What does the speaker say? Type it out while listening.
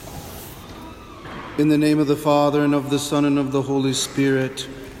In the name of the Father, and of the Son, and of the Holy Spirit.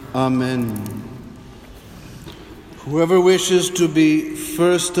 Amen. Whoever wishes to be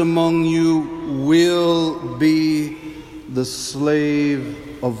first among you will be the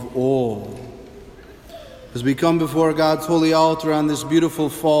slave of all. As we come before God's holy altar on this beautiful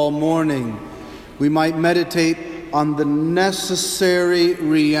fall morning, we might meditate on the necessary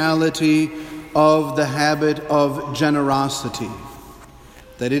reality of the habit of generosity.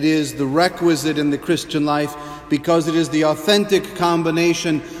 That it is the requisite in the Christian life because it is the authentic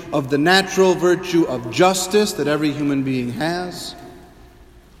combination of the natural virtue of justice that every human being has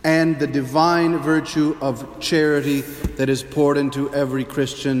and the divine virtue of charity that is poured into every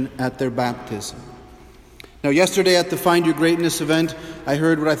Christian at their baptism. Now, yesterday at the Find Your Greatness event, I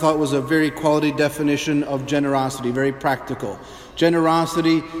heard what I thought was a very quality definition of generosity, very practical.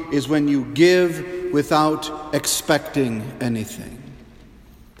 Generosity is when you give without expecting anything.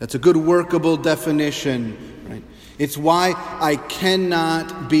 That's a good workable definition, right? It's why I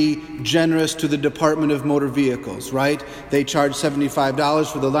cannot be generous to the Department of Motor Vehicles, right? They charge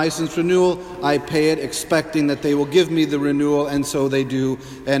 $75 for the license renewal. I pay it expecting that they will give me the renewal, and so they do,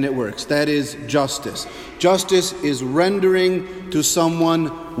 and it works. That is justice. Justice is rendering to someone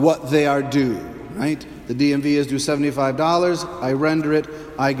what they are due, right? The DMV is due $75. I render it.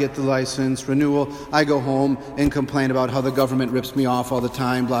 I get the license renewal. I go home and complain about how the government rips me off all the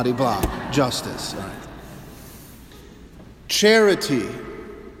time, blah, blah, blah. Justice. All right. Charity.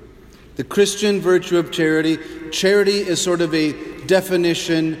 The Christian virtue of charity. Charity is sort of a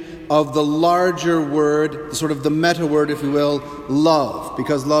definition of the larger word, sort of the meta word, if you will, love.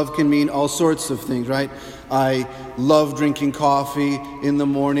 Because love can mean all sorts of things, right? I love drinking coffee in the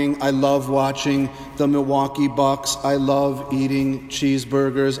morning. I love watching the Milwaukee Bucks. I love eating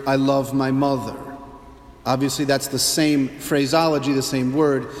cheeseburgers. I love my mother. Obviously, that's the same phraseology, the same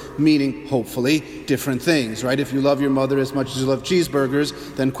word, meaning, hopefully, different things, right? If you love your mother as much as you love cheeseburgers,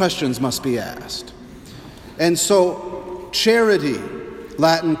 then questions must be asked. And so, charity,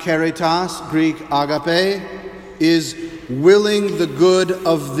 Latin caritas, Greek agape, is willing the good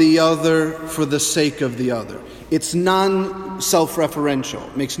of the other for the sake of the other. It's non-self-referential.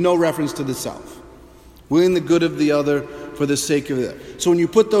 It makes no reference to the self. Willing the good of the other for the sake of the other. So when you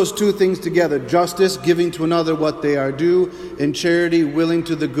put those two things together, justice, giving to another what they are due, and charity, willing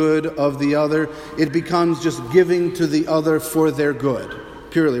to the good of the other, it becomes just giving to the other for their good.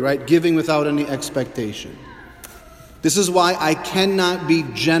 Purely, right? Giving without any expectation. This is why I cannot be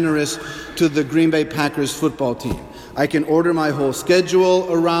generous to the Green Bay Packers football team. I can order my whole schedule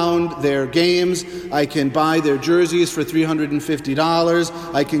around their games. I can buy their jerseys for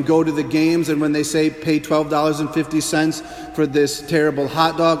 $350. I can go to the games, and when they say pay $12.50 for this terrible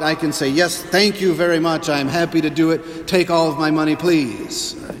hot dog, I can say, yes, thank you very much. I'm happy to do it. Take all of my money,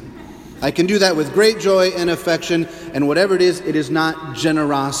 please. I can do that with great joy and affection, and whatever it is not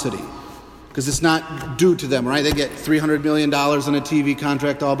generosity. Because it's not due to them, right? They get $300 million in a TV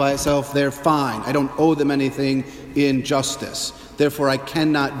contract all by itself. They're fine. I don't owe them anything in justice. Therefore, I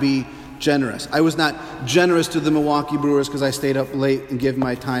cannot be generous. I was not generous to the Milwaukee Brewers because I stayed up late and gave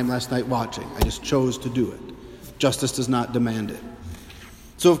my time last night watching. I just chose to do it. Justice does not demand it.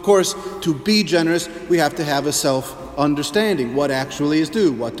 So, of course, to be generous, we have to have a self-understanding. What actually is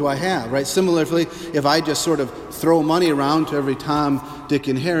due? What do I have, right? Similarly, if I just sort of throw money around to every Tom, Dick,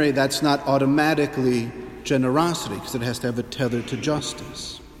 and Harry, that's not automatically generosity because it has to have a tether to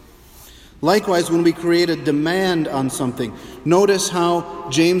justice. Likewise, when we create a demand on something, notice how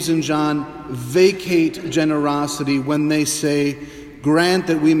James and John vacate generosity when they say, grant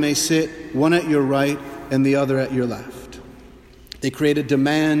that we may sit one at your right and the other at your left. They create a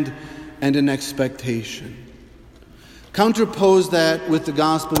demand and an expectation. Counterpose that with the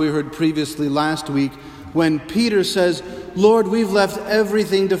gospel we heard previously last week when Peter says, Lord, we've left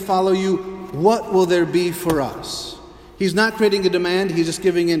everything to follow you. What will there be for us? He's not creating a demand. He's just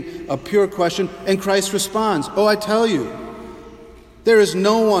giving in a pure question. And Christ responds, oh, I tell you, there is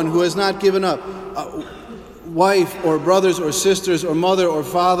no one who has not given up wife or brothers or sisters or mother or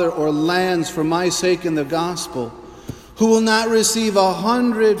father or lands for my sake in the gospel, who will not receive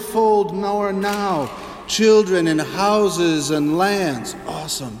 100-fold more now, children and houses and lands,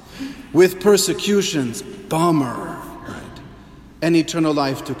 awesome, with persecutions, bummer, right, and eternal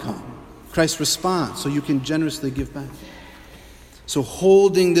life to come. Christ responds, so you can generously give back. So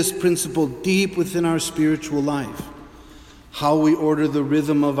holding this principle deep within our spiritual life, how we order the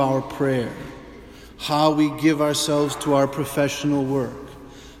rhythm of our prayer, how we give ourselves to our professional work,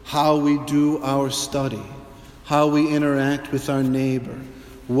 how we do our study, how we interact with our neighbor,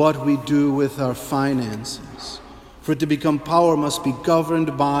 what we do with our finances. For it to become power must be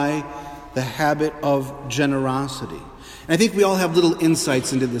governed by the habit of generosity. And I think we all have little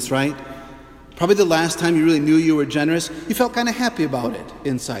insights into this, right? Probably the last time you really knew you were generous, you felt kind of happy about it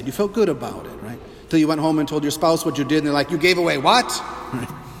inside. You felt good about it, right? Until you went home and told your spouse what you did, and they're like, you gave away what? Right?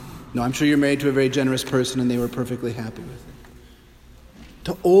 No, I'm sure you're married to a very generous person, and they were perfectly happy with it.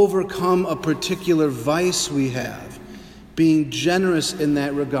 To overcome a particular vice we have, being generous in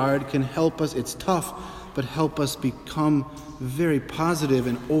that regard can help us. It's tough, but help us become very positive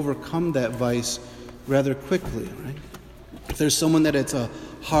and overcome that vice rather quickly, right? If there's someone that it's a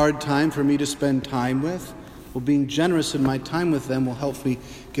hard time for me to spend time with, well, being generous in my time with them will help me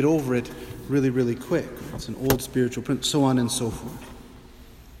get over it really, really quick. It's an old spiritual principle, so on and so forth.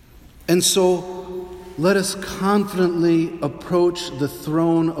 And so, let us confidently approach the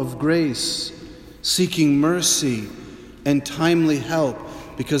throne of grace, seeking mercy and timely help,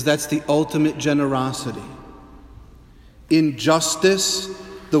 because that's the ultimate generosity. In justice,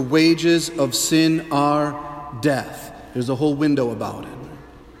 the wages of sin are death. There's a whole window about it.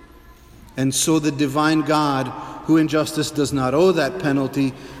 And so the divine God, who in justice does not owe that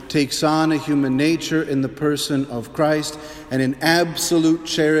penalty, takes on a human nature in the person of Christ, and in absolute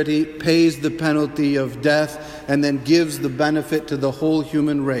charity pays the penalty of death and then gives the benefit to the whole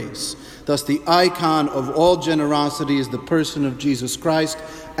human race. Thus the icon of all generosity is the person of Jesus Christ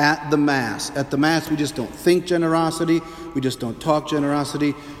at the Mass. At the Mass we just don't think generosity, we just don't talk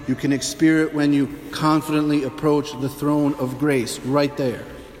generosity. You can experience it when you confidently approach the throne of grace right there.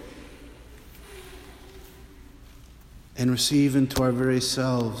 And receive into our very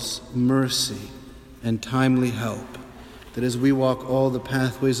selves mercy and timely help, that as we walk all the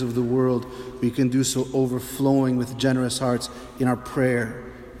pathways of the world, we can do so overflowing with generous hearts in our prayer,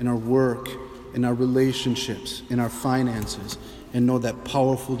 in our work, in our relationships, in our finances, and know that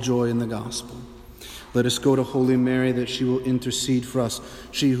powerful joy in the gospel. Let us go to Holy Mary that she will intercede for us,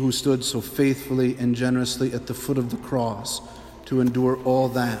 she who stood so faithfully and generously at the foot of the cross to endure all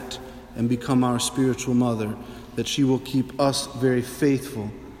that and become our spiritual mother, that she will keep us very faithful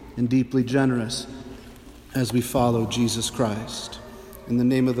and deeply generous as we follow Jesus Christ. In the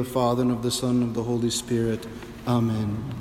name of the Father, and of the Son, and of the Holy Spirit. Amen.